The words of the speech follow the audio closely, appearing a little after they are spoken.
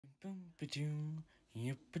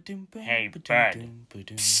Hey, bud.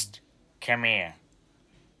 Psst. Come here.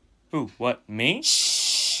 Who? What? Me?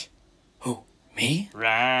 Shh. Who? Me?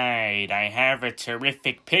 Right. I have a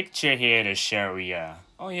terrific picture here to show you.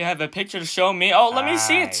 Oh, you have a picture to show me? Oh, let me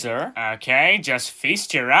see it, sir. Okay, just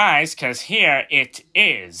feast your eyes, 'cause here it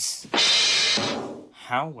is.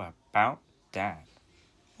 How about that?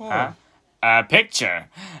 Oh. Huh? A picture.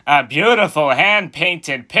 A beautiful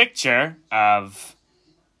hand-painted picture of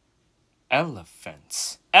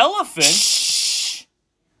elephants. Elephants? Shh.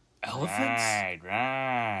 Elephants?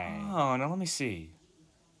 Right. Oh, now let me see.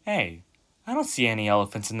 Hey, I don't see any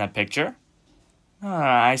elephants in that picture.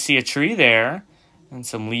 I see a tree there, and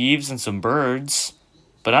some leaves and some birds,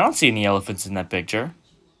 but I don't see any elephants in that picture.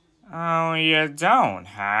 Oh, you don't,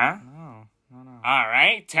 huh? No.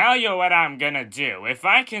 Alright, tell you what I'm gonna do. If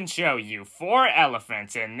I can show you 4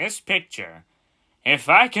 elephants in this picture, if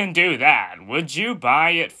I can do that, would you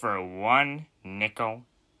buy it for 1 nickel?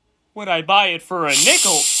 Would I buy it for a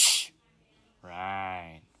nickel? Shh.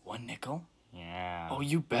 Right. 1 nickel? Yeah. Oh,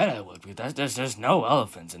 you bet I would, because there's no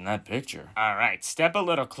elephants in that picture. Alright, step a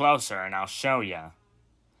little closer and I'll show you.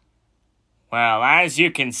 Well, as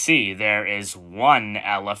you can see, there is 1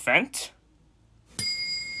 elephant.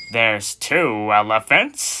 There's 2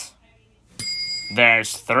 elephants.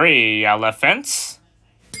 There's 3 elephants.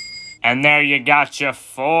 And there you got your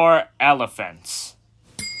 4 elephants.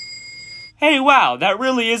 Hey, wow, that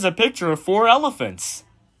really is a picture of 4 elephants.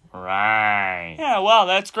 Right. Yeah, wow,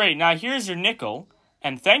 that's great. Now, here's your nickel,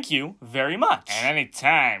 and thank you very much. At any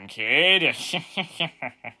time, kid.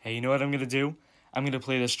 Hey, you know what I'm gonna do? I'm gonna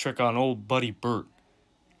play this trick on old buddy Bert.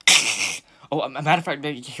 Oh, a matter of fact,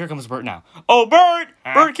 here comes Bert now. Oh, Bert!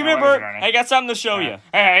 Bert, come here, Bert. I got something to show you.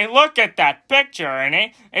 Hey, look at that picture,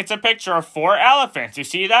 Ernie. It's a picture of 4 elephants. You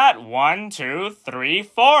see that? 1, 2, 3,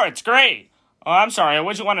 4. It's great. Oh, I'm sorry.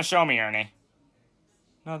 What'd you want to show me, Ernie?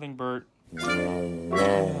 Nothing, Bert.